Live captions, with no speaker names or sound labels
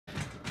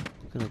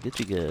Gonna get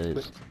you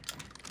guys.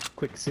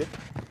 Quick sip.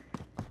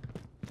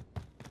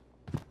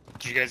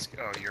 Did you guys?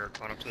 Oh, you're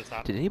going up to the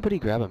top. Did anybody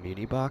grab a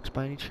muni box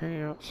by any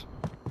chance?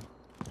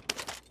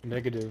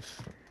 Negative.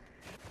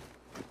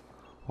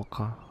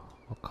 Okay.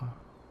 Okay.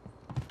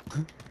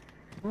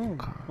 Oh,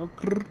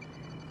 okay.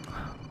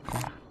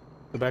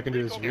 Go back into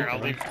his Here, I'll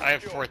recon. leave. I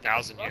have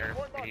 4,000 here.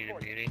 I need a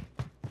beauty.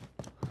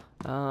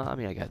 I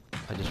mean,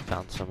 I just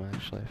found some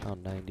actually. I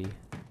found 90.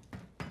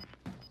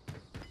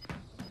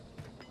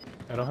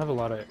 I don't have a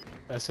lot of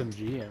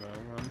SMG ammo,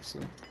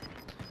 honestly.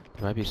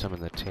 There might be some in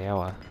the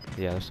tower.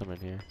 Yeah, there's some in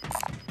here.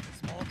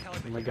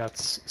 I only got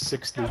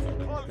 60. Yeah,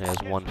 there's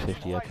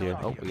 150 up here.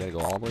 Oh, we gotta go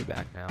all the way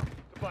back now.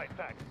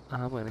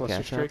 I'm gonna Cluster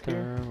catch strike up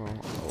there.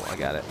 Oh, I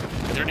got it.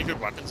 Are there any good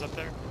weapons up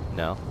there?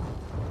 No.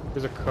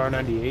 There's a car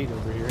 98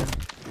 over here.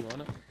 You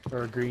want it?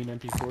 Or a green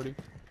MP40.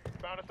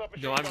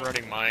 No, I'm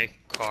running my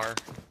car,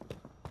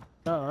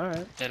 Oh,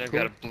 alright. and I've Cool.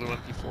 got a blue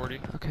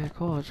MP40. Okay,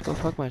 cool. Let's go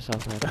fuck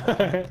myself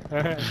then.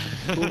 Alright.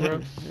 Cool,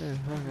 bro.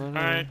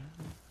 Alright.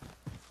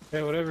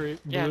 Yeah, whatever.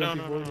 Yeah, Blue no,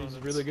 MP40 is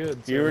that's- really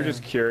good. You were yeah.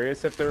 just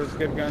curious if there was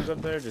good guns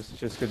up there, just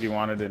because you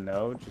wanted to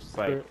know, just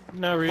like. For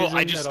no reason Well,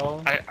 at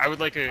all. I would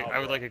like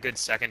a good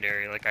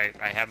secondary. Like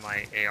I have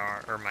my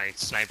AR or my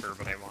sniper,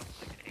 but I want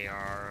like an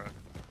AR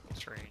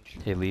range.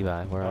 Hey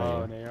Levi, where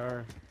are an you?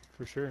 AR,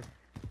 for sure.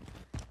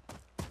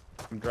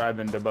 I'm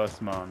driving to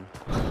Busmon.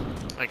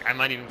 Like I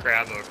might even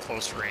grab a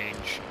close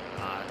range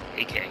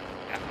AK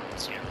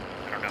afterwards. You know,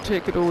 I don't know.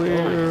 Take it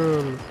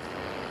away.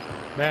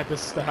 Matt,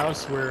 this is the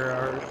house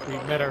where we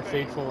met our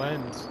fateful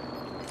end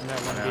in that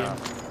one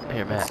game.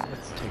 Here, Matt,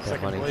 That's take that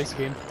second money. place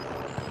game.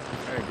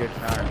 Had a good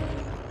time.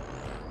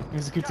 It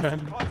was a good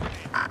time.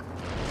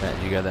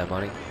 Matt, you got that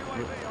money?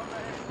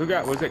 Who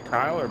got? Was it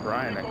Kyle or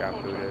Brian that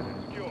got booted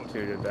and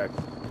tooted back?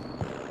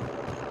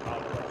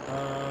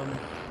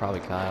 Probably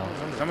Kyle.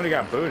 Somebody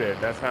got booted.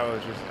 That's how it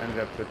was just ended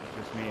up with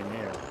just me and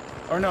you.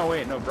 Or no,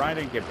 wait, no, Brian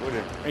didn't get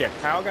booted. Oh, yeah,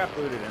 Kyle got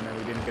booted, and then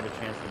we didn't get a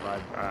chance to buy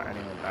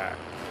anyone back.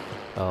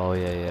 Oh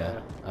yeah.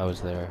 I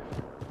was there.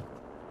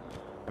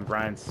 And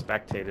Brian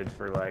spectated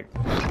for like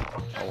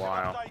a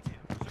while.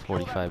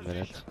 45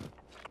 minutes.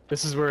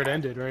 This is where it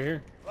ended, right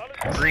here.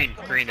 Green.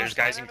 There's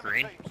guys in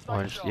green.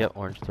 Orange. Yep.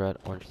 Orange threat.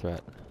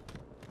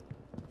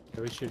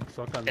 So we should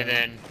fuck on And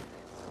that.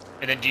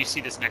 then do you see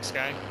this next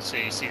guy? So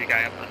you see the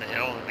guy up on the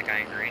hill and the guy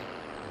in green.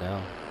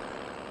 No.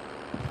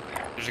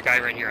 There's a guy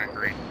right here on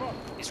green.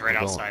 He's right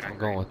outside on I'm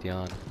green. going with you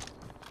on.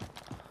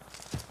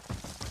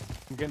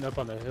 I'm getting up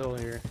on the hill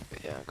here.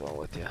 Yeah, I'm going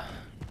with you.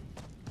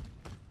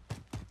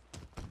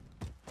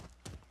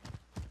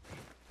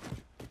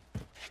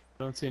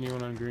 Don't see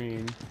anyone on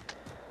green.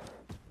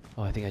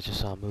 Oh, I think I just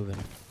saw him moving.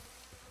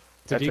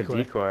 It's a That's decoy.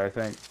 a decoy, I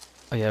think.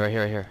 Oh yeah, right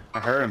here. I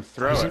heard him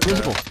throw He's it.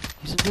 invisible.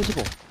 He's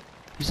invisible.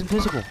 He's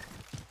invisible.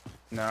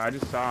 No, I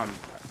just saw him.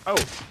 Oh!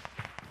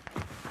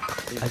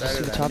 He's I just see better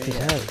the than top of me his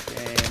at head. this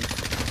game.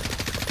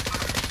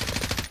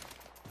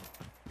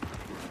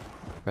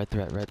 Red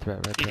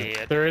threat.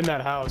 Idiot. They're in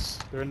that house.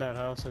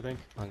 I think.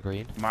 On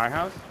green. My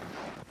house?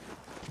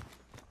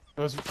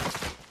 It was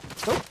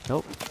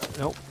Nope.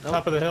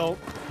 top of the hill.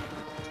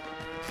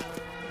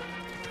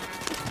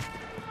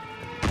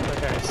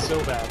 That guy is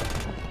so bad.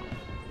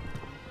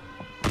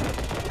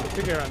 I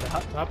think they're on the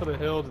top of the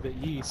hill to the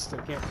east. I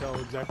can't tell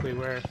exactly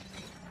where.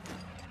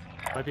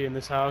 Might be in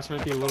this house,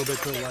 might be a little bit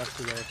to the left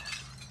of there.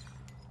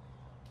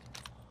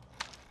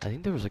 I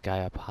think there was a guy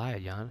up high,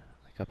 Jan.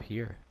 Like up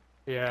here.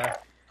 Yeah.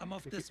 I'm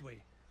off this way.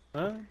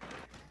 Huh?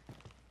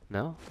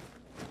 No?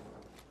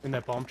 In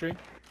that palm tree?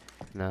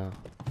 No.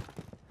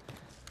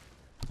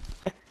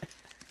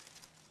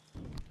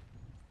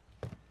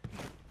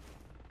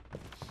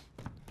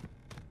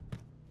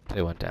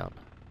 They went down.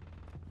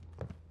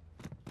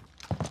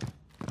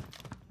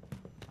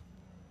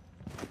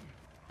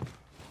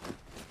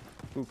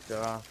 Spooked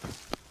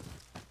off.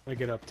 I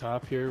get up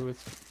top here with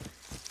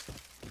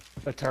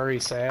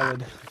Atari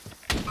salad.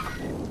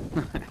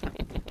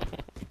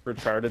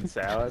 Retarded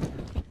salad.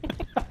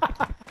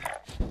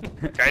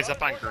 Guys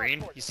up on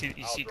green. You see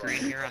green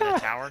here on the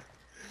tower.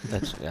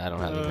 That's. I don't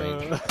have the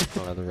range. I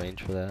don't have the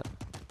range for that.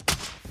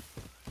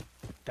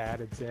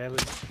 Batted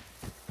salad.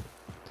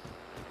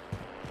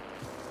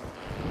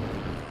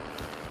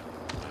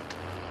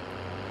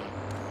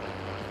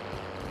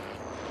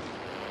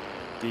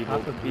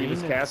 Top of green,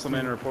 Beavis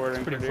Castleman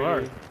reporting pretty for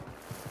far.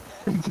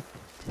 duty.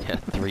 Yeah,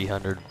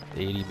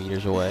 380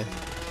 meters away.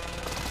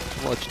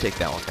 We'll let you take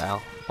that one,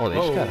 Kyle. Oh, they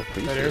just got a that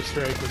pretty.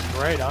 airstrike was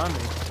right on me.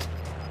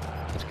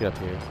 Let's get up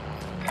here.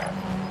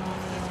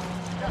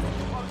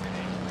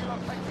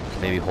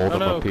 Maybe hold Oh them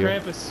no, up here.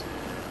 Krampus.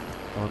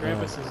 Oh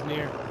Krampus is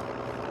near.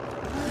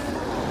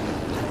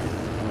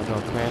 Oh no,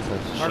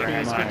 Krampus. Harpy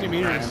is 50 Mine,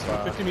 meters.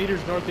 Grandpa. 50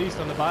 meters northeast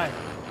on the buy.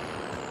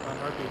 On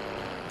Harpy.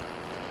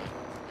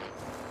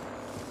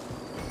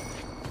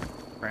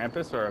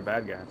 Krampus or a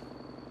bad guy?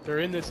 They're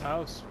in this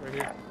house right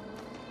here.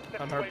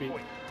 On Harpy.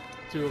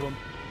 Two of them.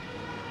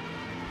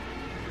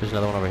 There's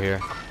another one over here.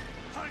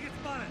 Target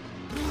spotted.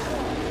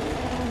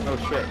 Oh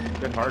shit,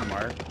 good hard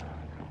mark.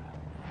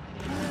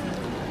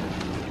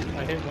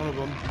 I hit one of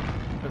them.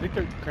 I think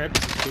they're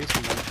Krampus is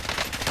chasing them.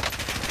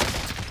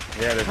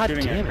 Yeah, they're God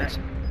shooting damn at it.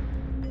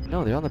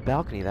 No, they're on the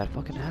balcony of that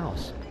fucking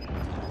house.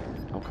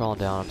 I'm crawling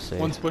down, I'm safe.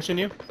 One's pushing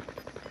you.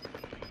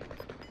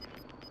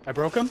 I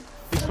broke him.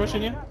 He's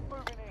pushing you.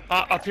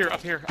 Up here,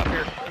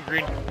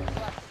 green.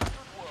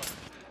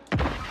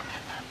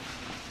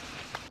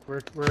 We're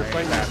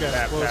fighting these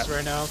guys close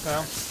right now,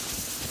 Kyle.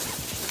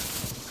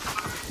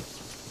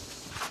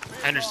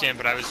 I understand,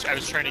 but I was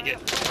trying to get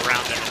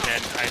around them, and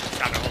then I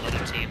found a whole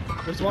other team.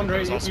 There's one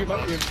right. That was You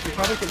also close.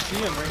 probably can see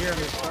him right here on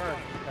his car,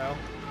 Kyle.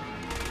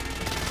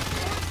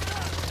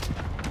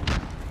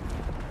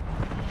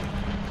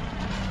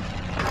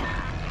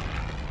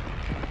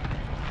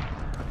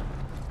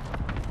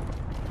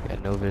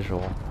 Got no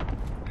visual.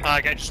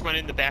 Guy just went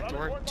in the back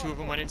door. 2 of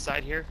them went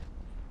inside here.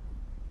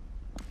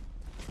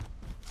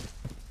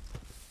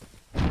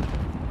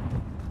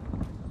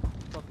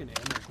 Fucking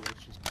ammo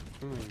glitch is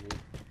killing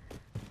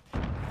me.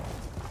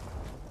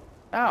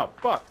 Ow,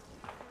 fuck.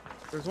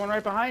 There's one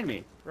right behind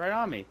me. Right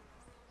on me.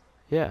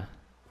 Yeah.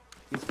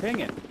 He's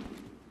pinging.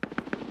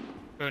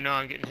 Oh no,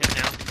 I'm getting hit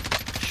now.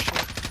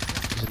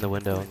 He's in the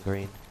window in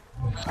green.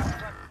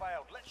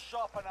 Failed. Let's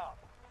sharpen up.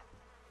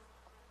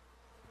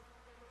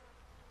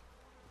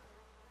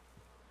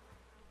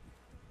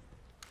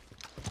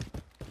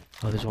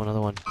 Oh, there's one other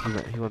one.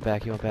 He went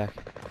back, he went back.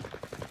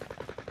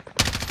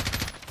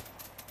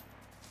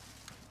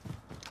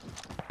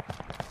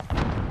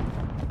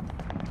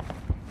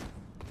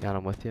 Got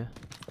him with you.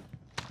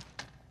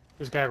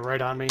 There's a guy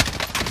right on me.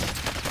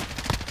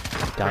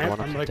 Down I'm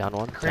one, like, down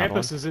one, Krampus down one.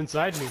 is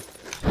inside me.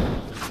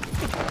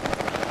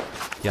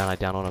 Yeah, I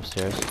down one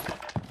upstairs.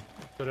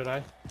 So did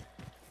I.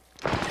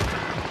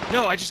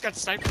 No, I just got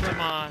sniped from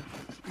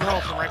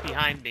from right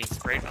behind me.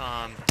 Right,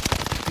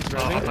 He's up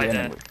running. by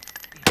that.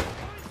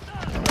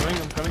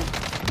 I'm coming.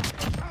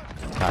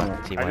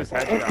 Team I wipe. just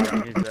headshot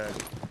him. He's dead.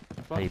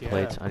 Fuck I need yeah.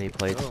 plates, I need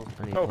plates, Oh.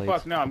 I need Oh plates.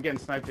 fuck, no, I'm getting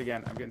sniped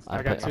again. I'm getting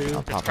sniped. got two. I'm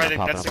That's popping, probably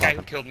I'm that's the popping, guy who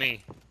I'm killed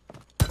me.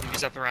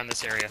 He's up around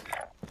this area.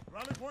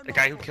 The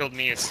guy who killed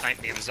me and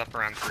sniped me was up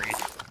around 3.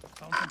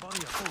 Found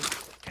somebody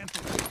opposed.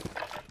 Cancel.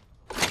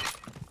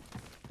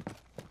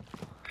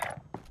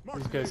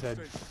 These guys had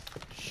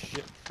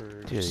shit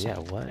for Dude, yeah,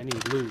 what? any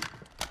loot.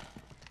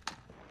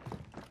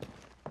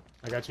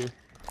 I got you.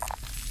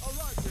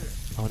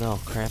 Oh no,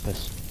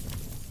 Krampus.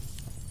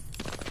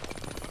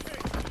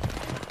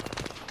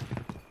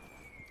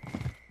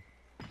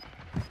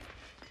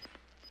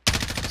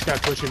 This guy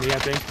pushing me, I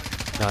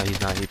think. No, he's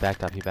not, he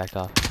backed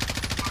off,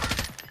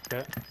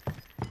 Okay.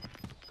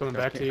 Coming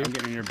back to you. I'm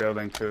getting in your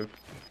building too.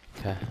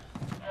 Okay.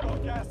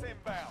 Gas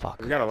inbound.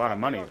 Fuck. We got a lot of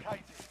money.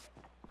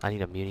 I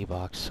need a muni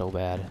box so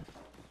bad.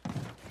 I'm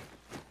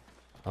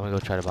gonna go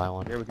try to buy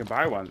one. Yeah, we can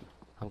buy one.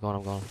 I'm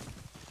going.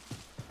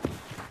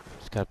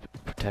 Just gotta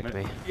protect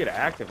me. Get it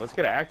active. Let's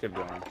get it active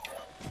going.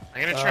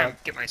 I'm gonna try and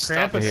get my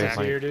stuff Krampus Here, is back.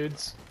 fine. here,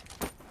 dudes.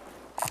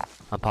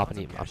 I'm popping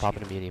a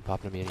muni,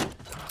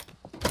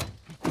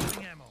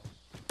 Using ammo.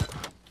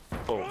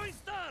 Oh. Throwing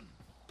stun.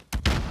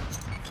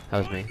 That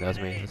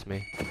was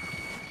me.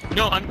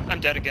 No, I'm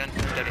dead again.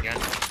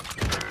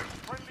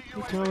 What are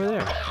you doing over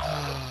there?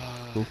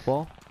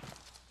 Goofball?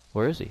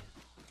 Where is he?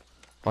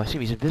 Oh, I see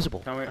him, he's invisible.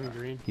 Tell me. I'm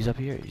green. He's up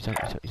here, he's up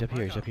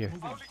here.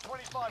 Moving. Only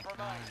 25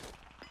 remain.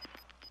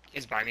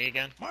 He's by me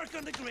again. Mark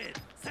on the grid.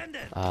 Send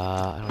it.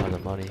 I don't have the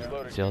money.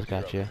 Zill's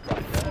got you.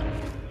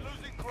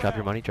 Drop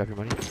your money.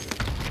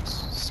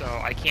 So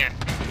I can't.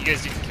 You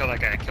guys didn't kill that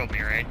guy that killed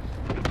me, right?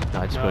 No,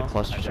 I just put a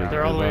cluster so we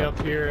They're can all the move way up.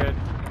 up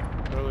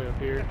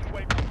here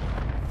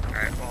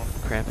Alright, well,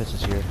 Krampus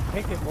is here.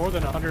 Can't get more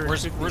than 100.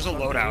 Where's a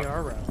loadout?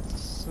 AR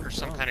rounds. So or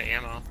some dumb. kind of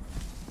ammo.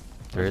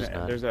 There is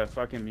none. There's a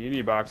fucking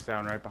muni box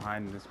down right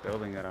behind this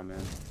building that I'm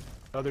in.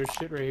 Oh, there's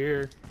shit right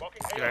here.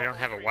 Dude, I don't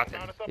have a weapon.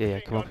 Yeah,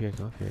 come up here.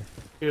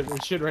 Dude,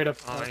 there's shit right up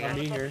Oh, on yeah.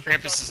 me here.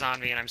 Krampus is on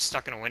me and I'm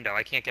stuck in a window.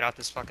 I can't get out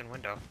this fucking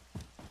window.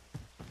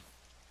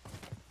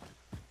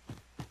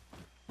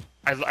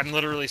 I'm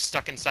literally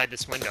stuck inside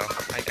this window.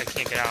 I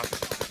can't get out.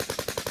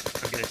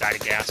 I'm gonna die to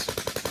gas.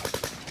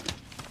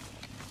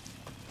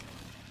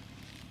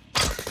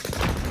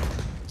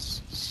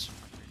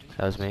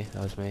 That was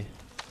me.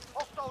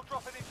 Hostile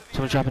dropping into the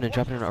Someone dropping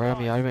in, right on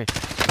me. Yeah,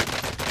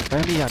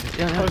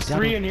 Oh, there's down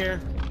three one. in here.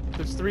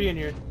 There's 3 in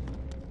here.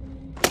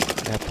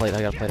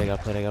 I got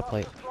a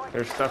plate.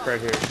 There's stuff right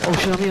here. Oh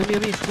shit, on me. Yeah,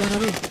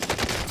 on me.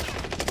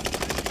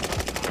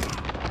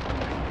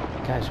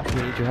 Guys,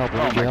 we need your help.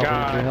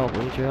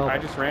 We need your help. I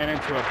just ran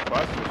into a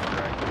buster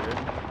strike, dude.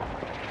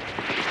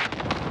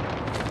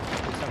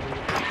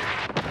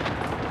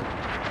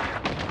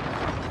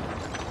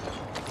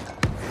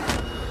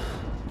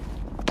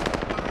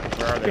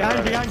 Where are they?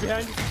 Behind.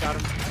 Got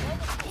him.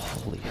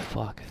 Holy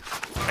fuck.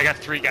 I got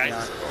 3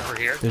 guys over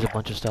here. There's a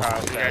bunch of stuff.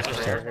 you guys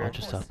are here. Bunch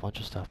of stuff.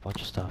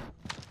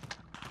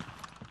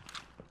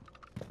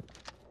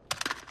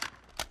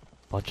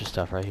 Bunch of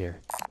stuff right here.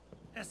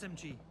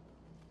 SMG.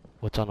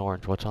 What's on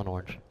orange?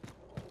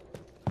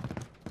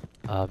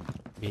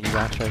 Mini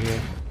box right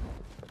here.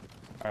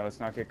 Alright, let's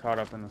not get caught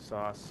up in the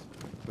sauce.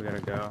 We gotta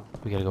go.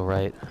 We gotta go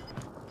right,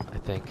 I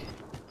think.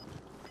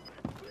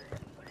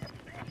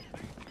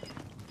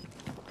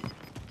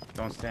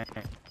 don't stand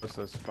close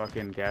to those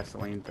fucking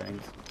gasoline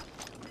things.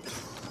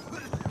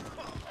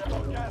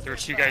 There were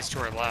 2 guys to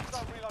our left.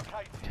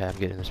 Okay, I'm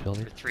getting in this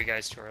building. There were 3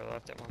 guys to our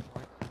left at one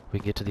point. We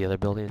can get to the other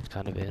building. It's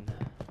kind of in.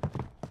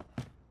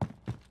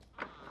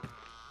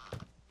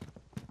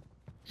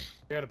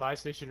 We got a buy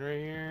station right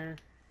here.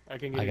 I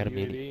can get I got a UAV.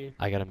 muni.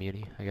 I got a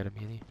muni. I got a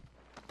muni.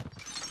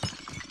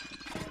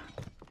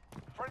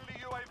 Friendly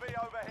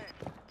UAV overhead.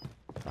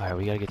 All right,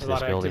 we gotta get to There's this a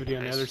lot of building. activity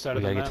on the other side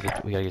We of the gotta get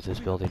map. to we gotta get to this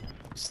building.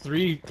 It's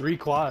three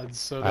quads,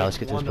 so All right, let's there's get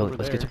to this one building.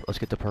 over there. Let's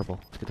get the purple.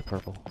 Let's get the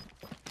purple.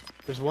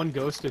 There's one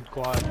ghosted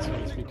quad, so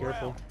let's be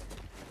careful.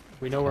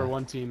 We know where Okay.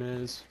 one team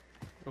is.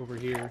 Over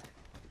here.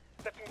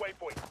 Setting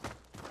waypoint.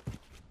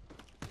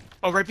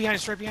 Oh, right behind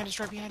us, right behind us,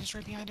 right behind us,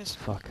 right behind us.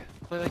 Fuck.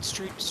 Like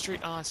straight,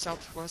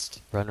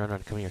 southwest. Run, run,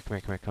 run. Come here, come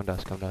here, come here. Come to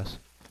us, come to us.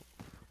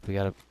 We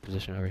got a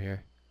position over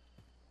here.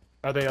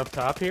 Are they up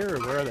top here, or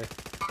where are they?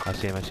 I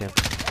see him, I see him.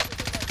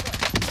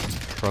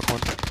 Broke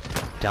one.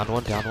 Down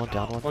one, down one,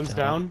 down one. One's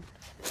down.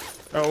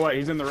 Oh, what?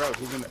 He's in the road.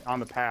 He's on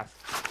the path.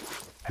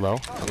 Low.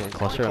 I'm getting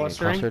clustered, I'm getting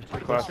Clustering.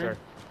 clustered. Cluster.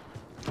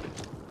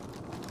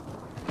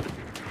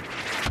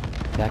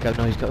 Back up,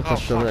 no, he's got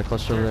clustered over there,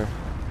 clustered over there.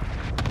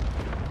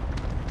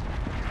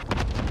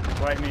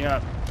 Light me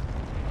up.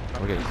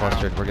 We're getting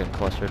clustered, we're getting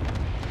clustered.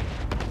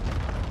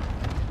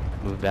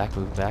 Moving back,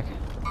 moving back.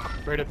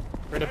 Right up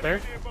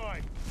there.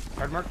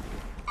 Hard mark.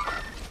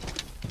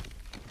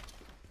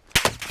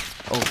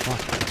 Oh, fuck.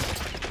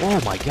 Oh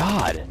my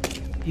god!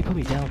 He put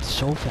me down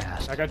so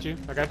fast. I got you.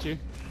 I got you.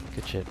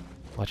 Good shit.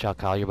 Watch out,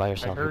 Kyle, you're by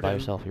yourself, you're heard by him.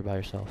 yourself, you're by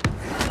yourself.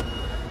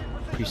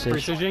 Precision.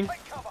 Precision.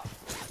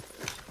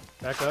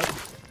 Back up.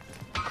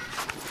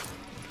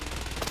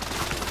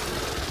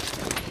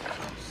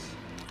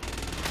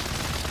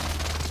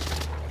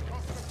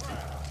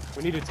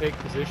 We need to take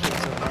position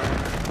somewhere.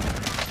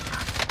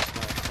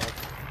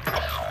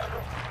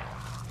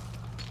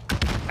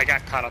 I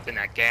got caught up in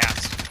that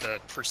gas, the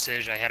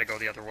precision. I had to go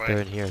the other way. They're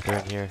in here, they're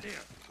in here. There,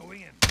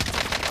 going in.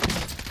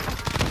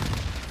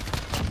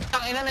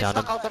 Down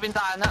him.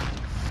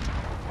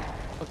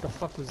 What the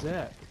fuck was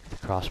that?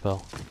 Crossbow.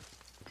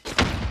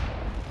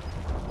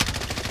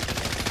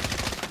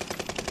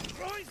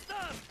 Throwing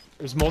stun.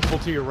 There's multiple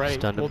to your right.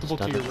 Stunned him, Multiple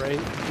to stunned your right.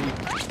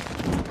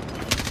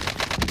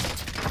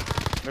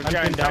 There's I'm a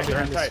guy pinned down inside,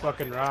 behind this inside.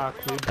 fucking rock,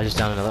 dude. I just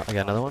downed another, I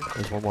got another one.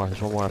 There's one more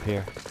up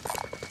here.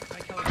 High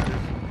caliber.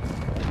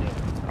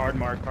 Hard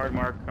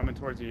mark, coming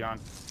towards you, Jan.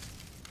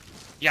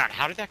 Yeah,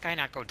 how did that guy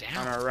not go On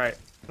down? our right.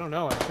 I don't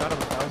know. I shot him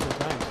 1,000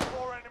 times.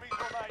 4 enemies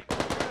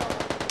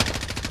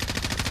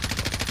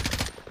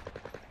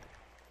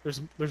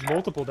remain. There's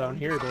multiple down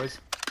here, boys.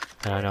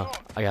 I know.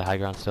 I got high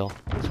ground still.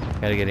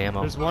 Gotta get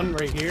ammo. There's one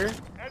right here.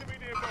 Enemy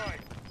nearby.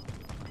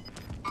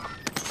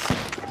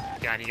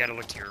 Yeah, and you gotta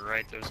look to your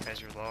right. Those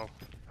guys are low.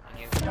 And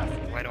you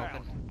wide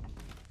open.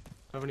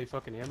 Don't have any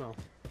fucking ammo.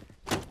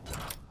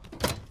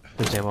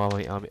 There's ammo on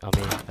me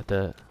at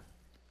the...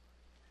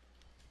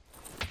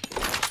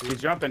 He's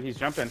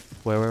jumping.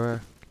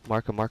 Where?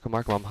 Mark him. I'm at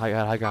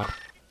high ground.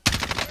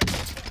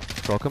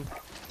 Broke him.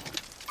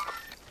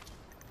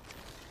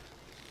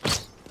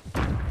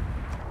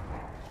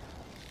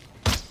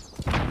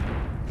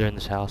 They're in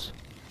this house.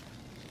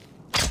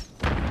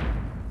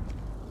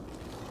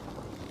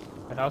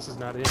 The house is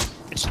not in.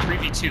 It's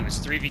 3v2. It's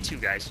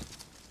 3v2, guys.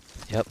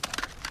 Yep.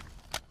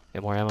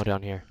 Get more ammo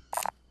down here.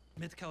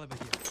 Mid caliber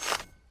here.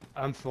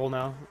 I'm full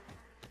now.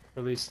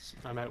 Or at least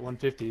I'm at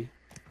 150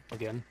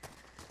 again.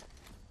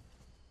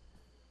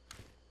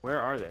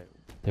 Where are they?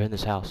 They're in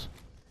this house.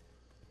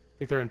 I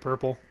think they're in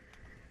purple.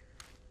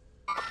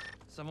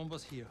 Someone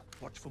was here.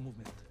 Watch for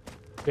movement.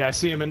 Yeah, I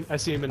see him in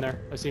there.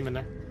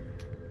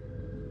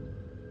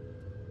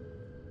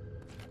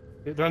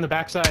 They're on the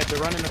backside. They're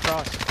running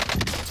across.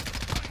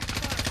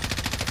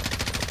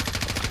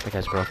 That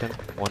guy's broken.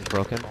 One's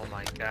broken. Oh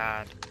my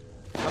god.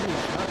 How many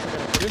shots I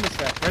gotta put in this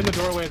guy? Right in the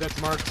doorway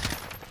that's marked.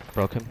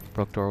 Broke him.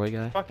 Broke doorway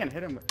guy. Fucking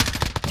hit him.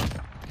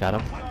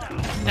 Got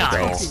him.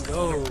 Nice.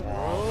 Go,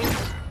 bro.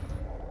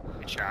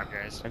 Good job,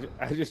 guys.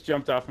 I just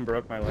jumped off and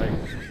broke my leg.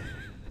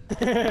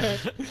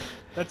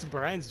 That's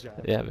Brian's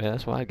job. Yeah, man,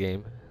 that's my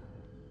game.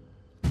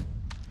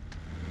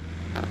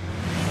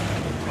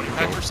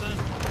 25%?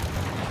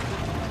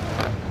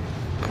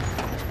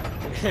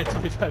 Yeah,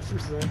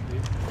 25%,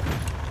 dude.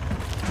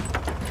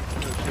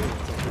 Oh, shit,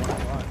 it's a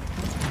lot.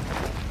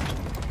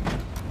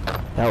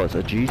 That was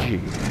a GG.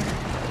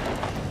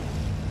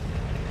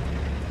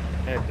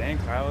 Hey, dang,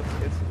 Kyle,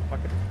 it's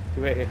fucking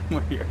 2 a.m.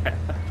 where you're at.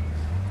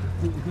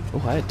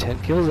 Oh, I had 10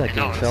 kills that I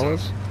know, game, it's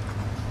fellas.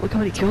 Look how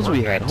many kills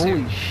we had. work rate, too.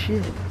 Holy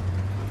shit.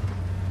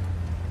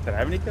 Did I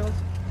have any kills?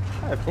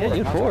 I had 4. Yeah,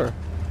 you had 4.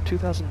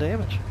 2,000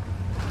 damage.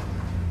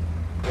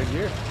 Good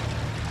year.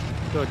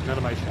 I feel like none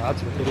of my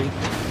shots were hitting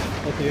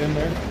at the end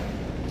there.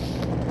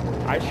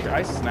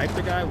 I sniped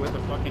the guy with a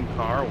fucking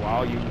car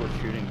while you were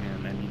shooting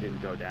him and he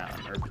didn't go down.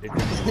 Or it didn't,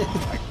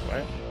 like,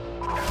 what?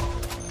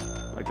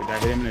 Like, did I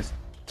hit him in his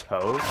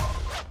toe?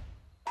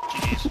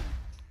 GG's.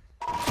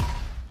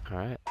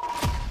 Alright.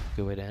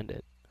 Good way to end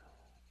it.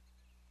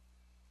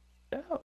 Yeah.